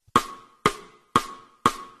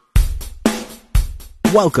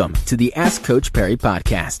Welcome to the Ask Coach Perry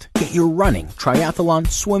podcast. Get your running, triathlon,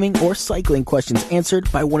 swimming, or cycling questions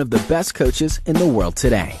answered by one of the best coaches in the world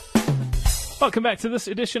today. Welcome back to this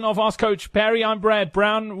edition of Ask Coach Perry. I'm Brad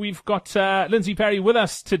Brown. We've got Lindsay Perry with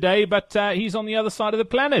us today, but he's on the other side of the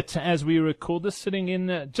planet as we record this, sitting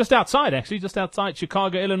in just outside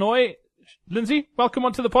Chicago, Illinois. Lindsay, welcome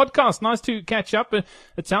onto the podcast. Nice to catch up.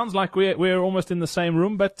 It sounds like we're almost in the same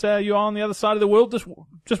room, but you are on the other side of the world.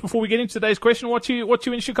 Just before we get into today's question, what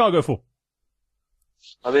you in Chicago for?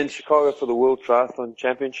 I'm in Chicago for the World Triathlon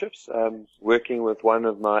Championships. Working with one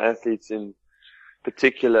of my athletes in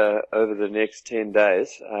particular over the next 10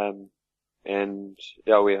 days. And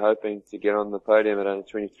yeah, we're hoping to get on the podium at under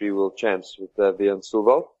 23 World Champs with Vian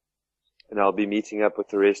Silval. And I'll be meeting up with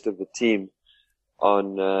the rest of the team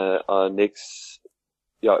on our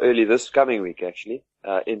early this coming week actually,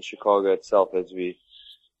 in Chicago itself, as we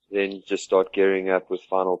then just start gearing up with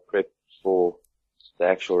final prep for the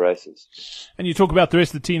actual races. And you talk about the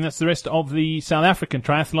rest of the team, that's the rest of the South African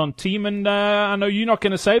triathlon team, and I know you're not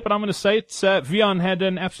going to say it, but I'm going to say it. Vian had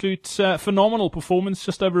an absolute phenomenal performance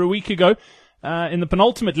just over a week ago in the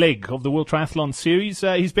penultimate leg of the World Triathlon Series.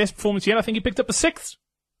 His best performance yet, I think he picked up a 6th.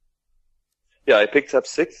 Yeah, he picked up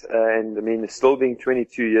 6th, and I mean, still being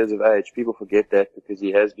 22 years of age, people forget that because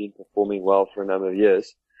he has been performing well for a number of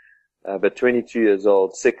years. But 22 years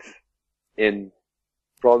old, 6th in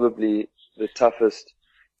probably the toughest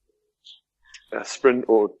sprint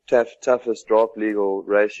or toughest drop league or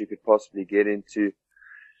race you could possibly get into,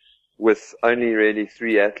 with only really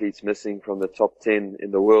 3 athletes missing from the top 10 in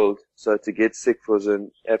the world. So to get 6th was an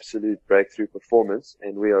absolute breakthrough performance,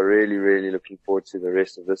 and we are really, really looking forward to the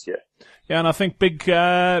rest of this year. Yeah, and I think big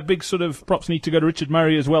sort of props need to go to Richard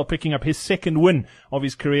Murray as well, picking up his 2nd win of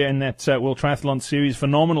his career in that World Triathlon Series.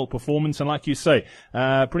 Phenomenal performance, and like you say,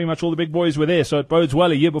 pretty much all the big boys were there, so it bodes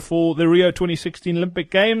well a year before the Rio 2016 Olympic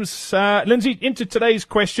Games. Lindsay, into today's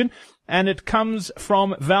question. And it comes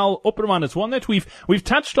from Val Opperman. It's one that we've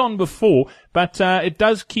touched on before, but it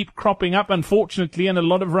does keep cropping up, unfortunately, and a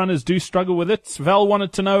lot of runners do struggle with it. Val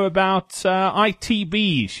wanted to know about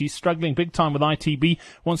ITB. She's struggling big time with ITB,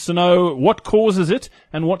 wants to know what causes it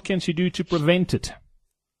and what can she do to prevent it.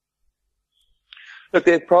 Look,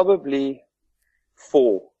 there are probably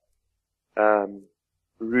 4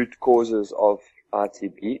 root causes of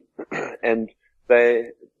ITB, and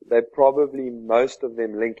they probably, most of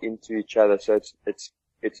them link into each other, so it's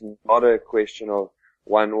not a question of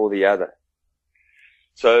one or the other.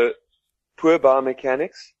 So, poor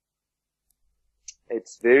biomechanics,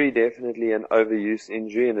 it's very definitely an overuse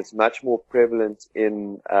injury, and it's much more prevalent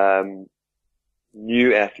in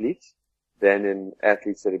new athletes than in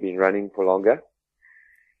athletes that have been running for longer.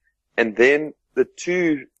 And then the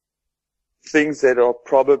 2 things that are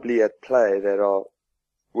probably at play that are,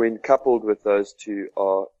 when coupled with those 2,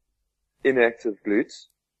 are inactive glutes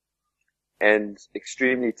and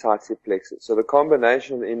extremely tight hip flexors. So the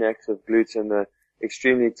combination of the inactive glutes and the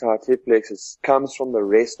extremely tight hip flexors comes from the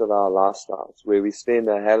rest of our lifestyles, where we spend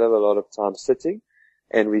a hell of a lot of time sitting,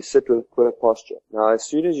 and we sit with poor posture. Now, as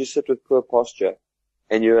soon as you sit with poor posture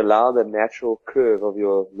and you allow the natural curve of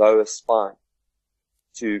your lower spine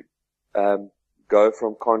to go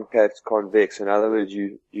from concave to convex, in other words,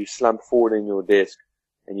 you slump forward in your desk,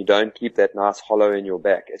 and you don't keep that nice hollow in your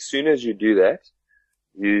back. As soon as you do that,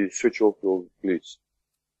 you switch off your glutes.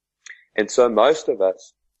 And so most of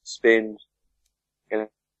us spend an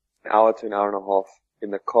hour to an hour and a half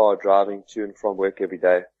in the car driving to and from work every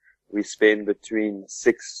day. We spend between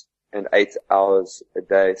 6 and 8 hours a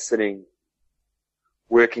day sitting,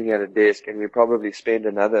 working at a desk, and we probably spend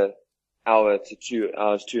another hour to 2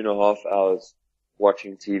 hours, 2.5 hours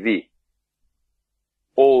watching TV.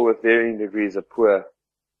 All with varying degrees of poor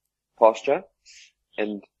posture,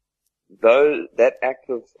 and though that act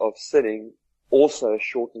of sitting also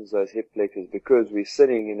shortens those hip flexors, because we're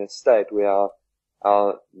sitting in a state where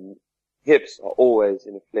our hips are always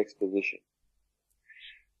in a flexed position.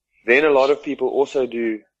 Then a lot of people also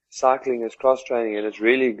do cycling as cross training, and it's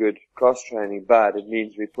really good cross training, but it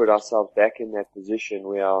means we put ourselves back in that position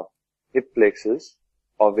where our hip flexors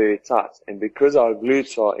are very tight, and because our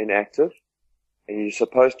glutes are inactive, and you're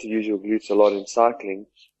supposed to use your glutes a lot in cycling,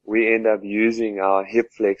 we end up using our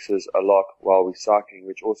hip flexors a lot while we're cycling,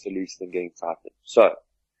 which also leads to them getting tightened. So,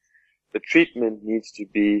 the treatment needs to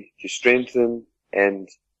be to strengthen and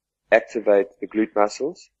activate the glute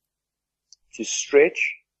muscles, to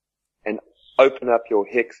stretch and open up your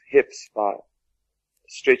hips by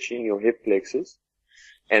stretching your hip flexors,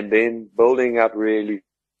 and then building up really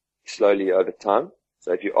slowly over time.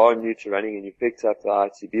 So if you are new to running and you picked up the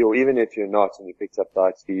ITB, or even if you're not and you picked up the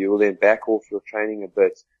ITB, you will then back off your training a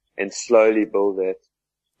bit and slowly build that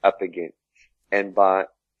up again. And by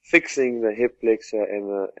fixing the hip flexor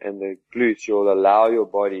and the glutes, you'll allow your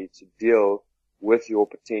body to deal with your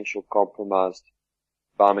potential compromised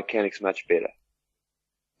biomechanics much better.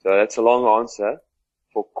 So that's a long answer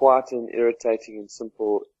for quite an irritating and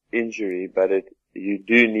simple injury, but you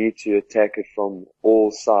do need to attack it from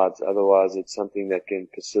all sides. Otherwise, it's something that can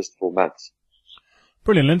persist for months.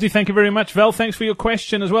 Brilliant, Lindsay. Thank you very much. Val, thanks for your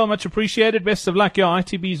question as well. Much appreciated. Best of luck. Yeah,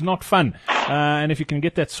 ITB is not fun. And if you can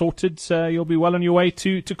get that sorted, you'll be well on your way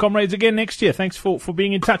to Comrades again next year. Thanks for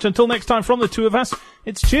being in touch. Until next time, from the two of us,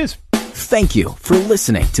 it's cheers. Thank you for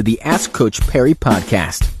listening to the Ask Coach Perry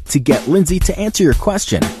podcast. To get Lindsay to answer your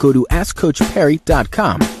question, go to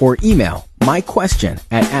AskCoachPerry.com or email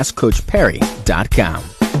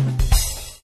myquestion@AskCoachPerry.com.